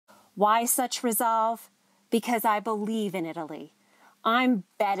Why such resolve? Because I believe in Italy. I'm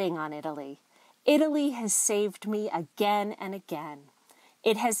betting on Italy. Italy has saved me again and again.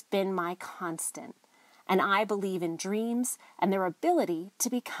 It has been my constant, and I believe in dreams and their ability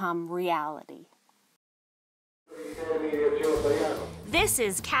to become reality. This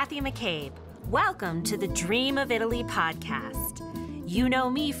is Kathy McCabe. Welcome to the Dream of Italy podcast. You know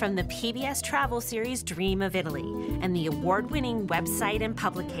me from the PBS travel series Dream of Italy and the award-winning website and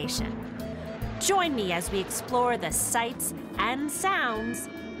publication. Join me as we explore the sights and sounds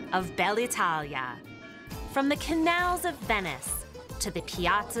of Bell'Italia. From the canals of Venice to the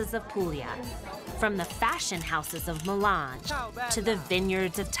piazzas of Puglia, from the fashion houses of Milan to the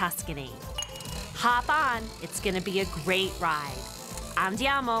vineyards of Tuscany. Hop on, it's going to be a great ride.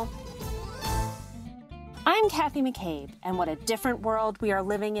 Andiamo! I'm Kathy McCabe, and what a different world we are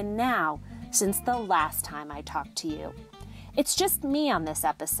living in now since the last time I talked to you. It's just me on this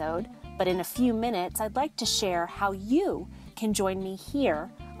episode, but in a few minutes I'd like to share how you can join me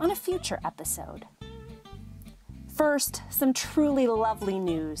here on a future episode. First, some truly lovely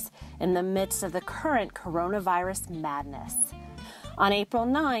news in the midst of the current coronavirus madness. On April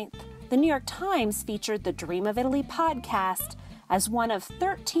 9th, the New York Times featured the Dream of Italy podcast as one of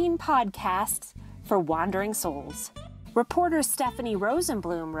 13 podcasts for wandering souls. Reporter Stephanie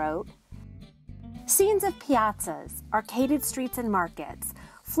Rosenblum wrote, "Scenes of piazzas, arcaded streets, and markets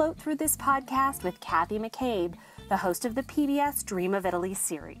float through this podcast with Kathy McCabe, the host of the PBS Dream of Italy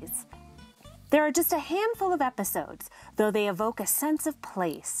series. There are just a handful of episodes, though they evoke a sense of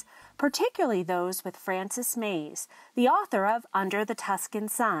place, particularly those with Frances Mays, the author of Under the Tuscan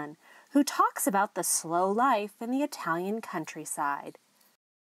Sun, who talks about the slow life in the Italian countryside.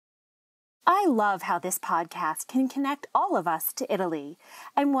 I love how this podcast can connect all of us to Italy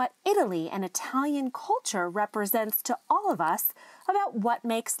and what Italy and Italian culture represents to all of us about what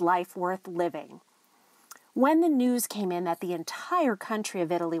makes life worth living. When the news came in that the entire country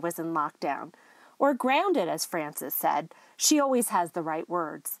of Italy was in lockdown, or grounded, as Frances said, she always has the right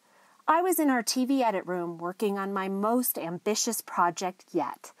words, I was in our TV edit room working on my most ambitious project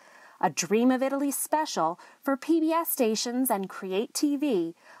yet, a Dream of Italy special for PBS stations and Create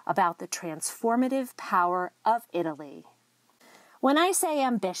TV about the transformative power of Italy. When I say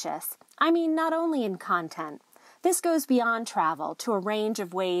ambitious, I mean not only in content. This goes beyond travel to a range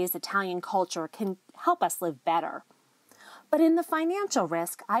of ways Italian culture can help us live better. But in the financial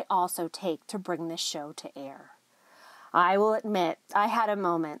risk I also take to bring this show to air. I will admit I had a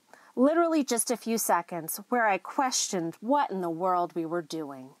moment, literally just a few seconds, where I questioned what in the world we were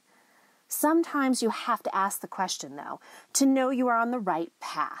doing. Sometimes you have to ask the question, though, to know you are on the right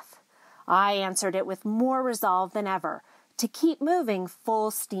path. I answered it with more resolve than ever to keep moving full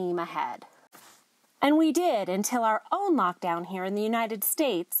steam ahead. And we did until our own lockdown here in the United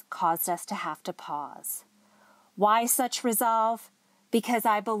States caused us to have to pause. Why such resolve? Because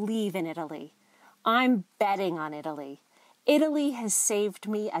I believe in Italy. I'm betting on Italy. Italy has saved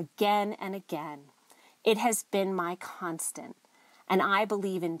me again and again. It has been my constant. And I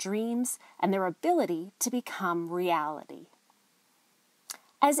believe in dreams and their ability to become reality.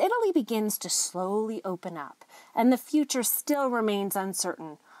 As Italy begins to slowly open up and the future still remains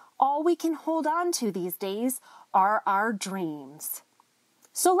uncertain, all we can hold on to these days are our dreams.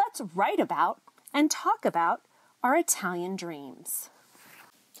 So let's write about and talk about our Italian dreams.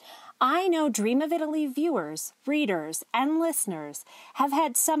 I know Dream of Italy viewers, readers, and listeners have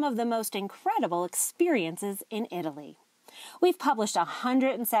had some of the most incredible experiences in Italy. We've published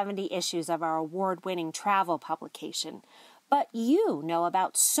 170 issues of our award-winning travel publication, but you know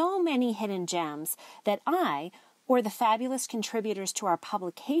about so many hidden gems that I, or the fabulous contributors to our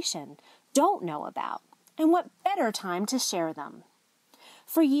publication, don't know about, and what better time to share them.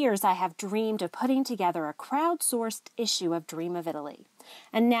 For years, I have dreamed of putting together a crowdsourced issue of Dream of Italy,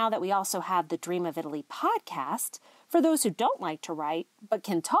 and now that we also have the Dream of Italy podcast, for those who don't like to write but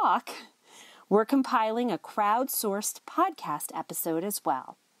can talk, we're compiling a crowdsourced podcast episode as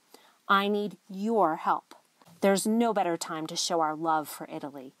well. I need your help. There's no better time to show our love for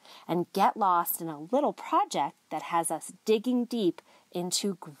Italy and get lost in a little project that has us digging deep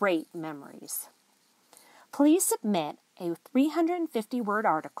into great memories. Please submit a 350-word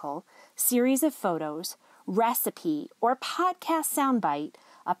article, series of photos, recipe, or podcast soundbite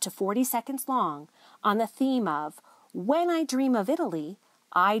up to 40 seconds long on the theme of When I Dream of Italy,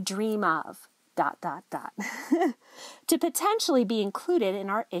 I Dream of ... to potentially be included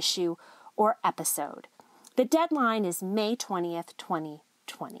in our issue or episode. The deadline is May 20th,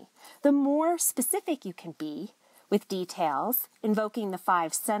 2020. The more specific you can be with details invoking the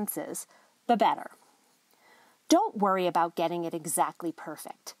 5 senses, the better. Don't worry about getting it exactly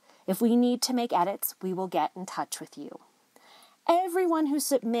perfect. If we need to make edits, we will get in touch with you. Everyone who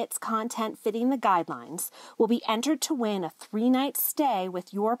submits content fitting the guidelines will be entered to win a 3-night stay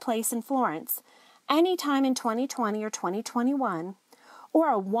with your place in Florence anytime in 2020 or 2021,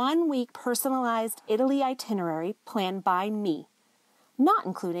 or a 1-week personalized Italy itinerary planned by me, not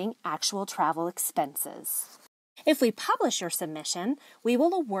including actual travel expenses. If we publish your submission, we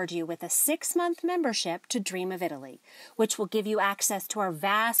will award you with a 6-month membership to Dream of Italy, which will give you access to our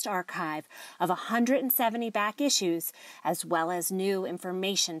vast archive of 170 back issues, as well as new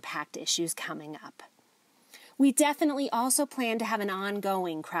information-packed issues coming up. We definitely also plan to have an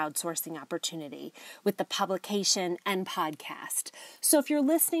ongoing crowdsourcing opportunity with the publication and podcast. So if you're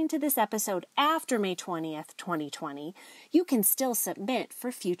listening to this episode after May 20th, 2020, you can still submit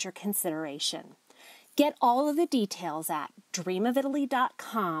for future consideration. Get all of the details at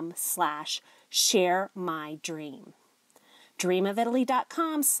dreamofitaly.com/sharemydream.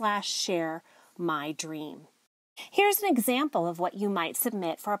 dreamofitaly.com/sharemydream. Here's an example of what you might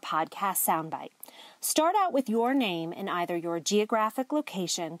submit for a podcast soundbite. Start out with your name in either your geographic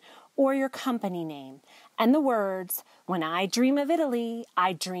location or your company name, and the words, "When I dream of Italy,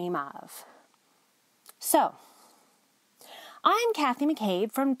 I dream of." So, I'm Kathy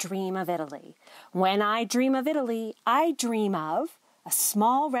McCabe from Dream of Italy. When I dream of Italy, I dream of a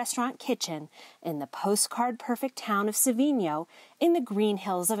small restaurant kitchen in the postcard-perfect town of Savigno in the green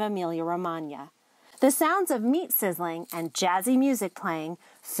hills of Emilia-Romagna. The sounds of meat sizzling and jazzy music playing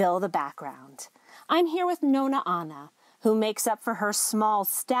fill the background. I'm here with Nonna Anna, who makes up for her small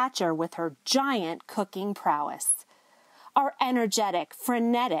stature with her giant cooking prowess. Our energetic,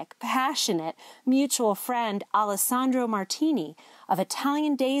 frenetic, passionate, mutual friend Alessandro Martini of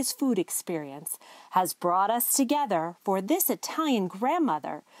Italian Days Food Experience has brought us together for this Italian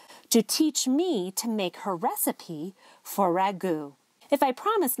grandmother to teach me to make her recipe for ragu. If I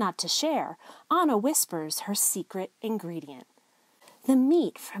promise not to share, Anna whispers her secret ingredient: the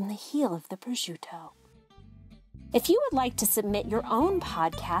meat from the heel of the prosciutto. If you would like to submit your own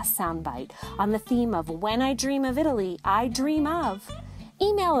podcast soundbite on the theme of When I Dream of Italy, I Dream of,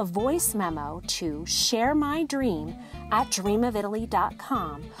 email a voice memo to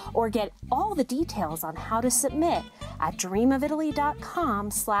sharemydream@dreamofitaly.com or get all the details on how to submit at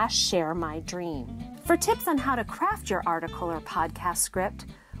dreamofitaly.com/sharemydream. For tips on how to craft your article or podcast script,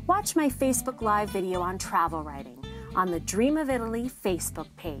 watch my Facebook Live video on travel writing on the Dream of Italy Facebook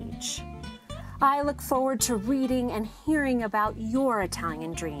page. I look forward to reading and hearing about your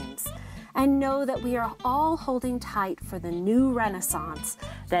Italian dreams, and know that we are all holding tight for the new renaissance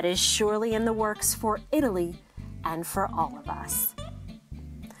that is surely in the works for Italy and for all of us.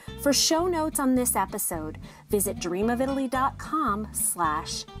 For show notes on this episode, visit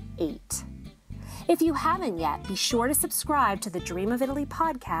dreamofitaly.com/8. If you haven't yet, be sure to subscribe to the Dream of Italy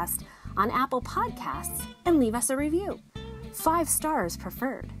podcast on Apple Podcasts and leave us a review. 5 stars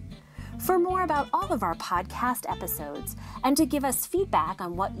preferred. For more about all of our podcast episodes and to give us feedback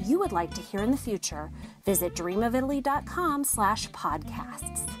on what you would like to hear in the future, visit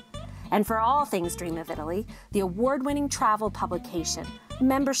dreamofitaly.com/podcasts. And for all things Dream of Italy, the award-winning travel publication,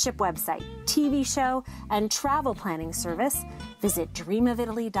 membership website, TV show, and travel planning service, visit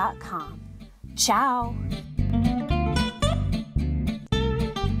dreamofitaly.com. Ciao!